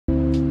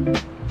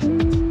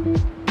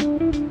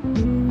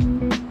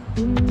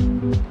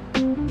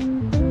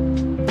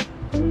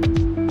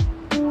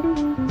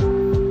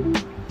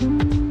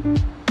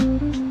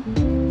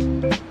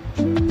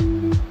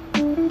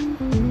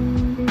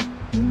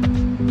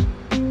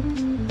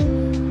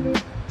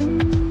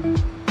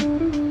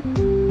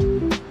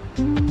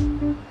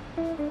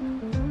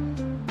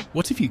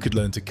if you could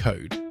learn to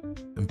code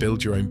and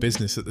build your own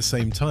business at the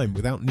same time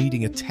without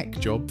needing a tech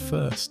job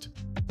first?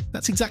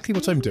 That's exactly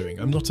what I'm doing.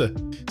 I'm not a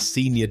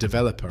senior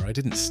developer. I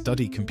didn't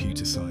study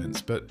computer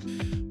science, but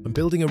I'm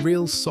building a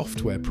real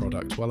software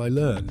product while I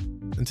learn.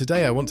 And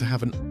today I want to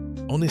have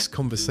an honest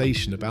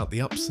conversation about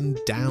the ups and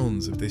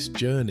downs of this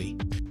journey.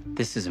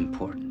 This is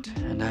important,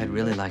 and I'd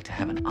really like to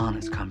have an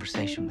honest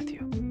conversation with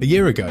you. A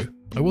year ago,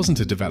 I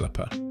wasn't a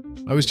developer.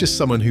 I was just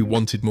someone who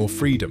wanted more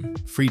freedom.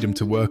 Freedom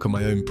to work on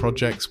my own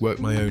projects, work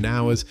my own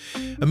hours,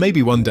 and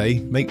maybe one day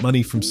make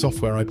money from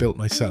software I built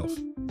myself.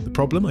 The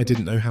problem? I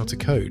didn't know how to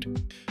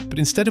code. But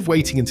instead of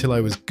waiting until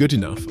I was good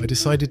enough, I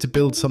decided to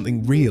build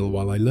something real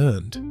while I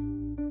learned.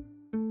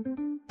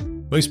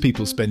 Most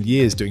people spend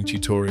years doing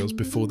tutorials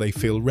before they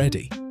feel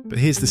ready. But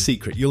here's the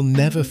secret: you'll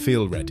never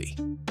feel ready.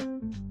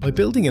 By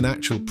building an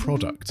actual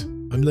product,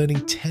 I'm learning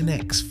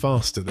 10x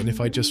faster than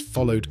if I just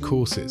followed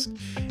courses.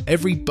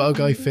 Every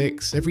bug I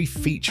fix, every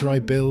feature I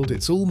build,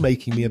 it's all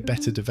making me a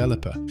better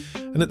developer.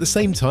 And at the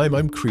same time,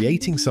 I'm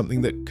creating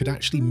something that could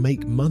actually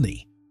make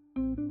money.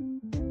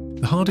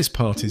 The hardest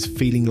part is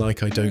feeling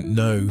like I don't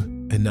know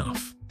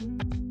enough.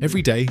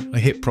 Every day, I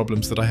hit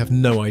problems that I have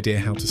no idea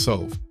how to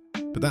solve.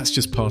 But that's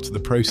just part of the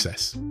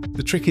process.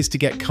 The trick is to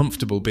get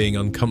comfortable being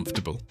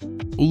uncomfortable.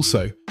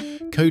 Also,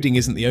 coding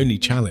isn't the only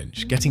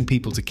challenge. Getting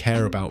people to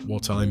care about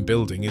what I'm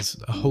building is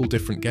a whole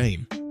different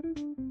game.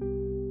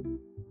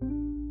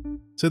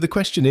 So the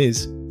question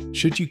is,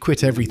 should you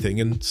quit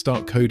everything and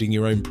start coding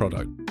your own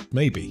product?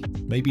 Maybe,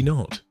 maybe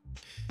not.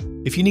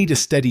 If you need a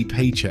steady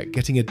paycheck,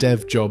 getting a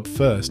dev job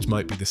first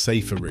might be the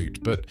safer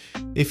route, but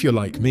if you're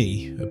like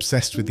me,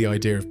 obsessed with the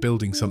idea of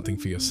building something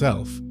for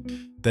yourself,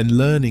 then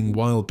learning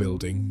while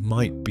building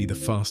might be the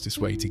fastest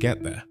way to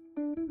get there.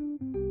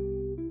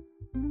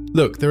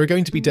 Look, there are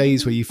going to be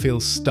days where you feel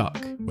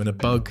stuck, when a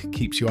bug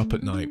keeps you up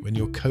at night, when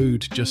your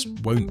code just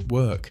won't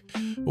work,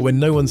 or when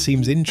no one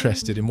seems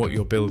interested in what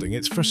you're building.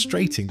 It's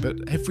frustrating, but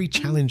every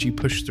challenge you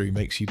push through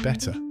makes you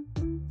better.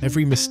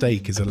 Every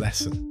mistake is a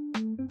lesson.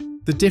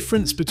 The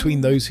difference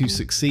between those who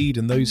succeed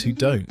and those who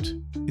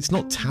don't, it's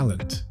not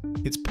talent,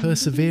 it's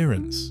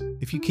perseverance.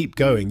 If you keep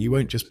going, you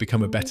won't just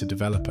become a better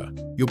developer.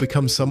 You'll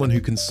become someone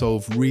who can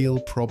solve real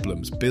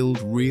problems,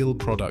 build real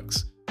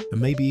products,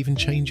 and maybe even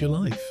change your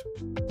life.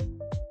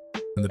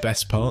 And the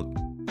best part?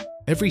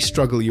 Every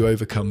struggle you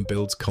overcome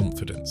builds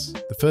confidence.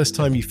 The first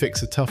time you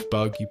fix a tough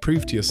bug, you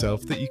prove to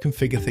yourself that you can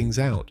figure things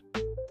out.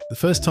 The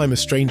first time a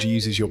stranger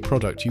uses your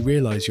product, you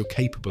realize you're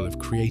capable of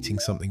creating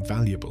something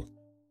valuable.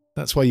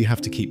 That's why you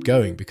have to keep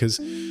going, because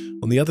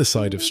on the other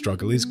side of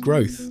struggle is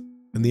growth,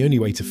 and the only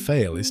way to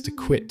fail is to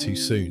quit too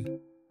soon.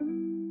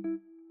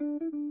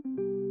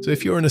 So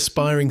if you're an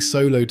aspiring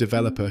solo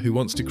developer who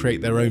wants to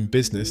create their own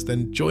business,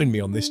 then join me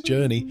on this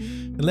journey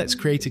and let's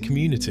create a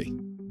community.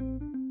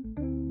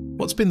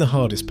 What's been the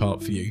hardest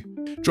part for you?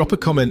 Drop a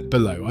comment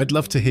below. I'd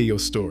love to hear your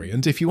story,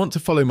 and if you want to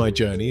follow my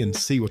journey and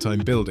see what I'm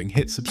building,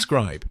 hit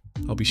subscribe.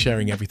 I'll be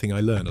sharing everything I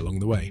learn along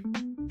the way.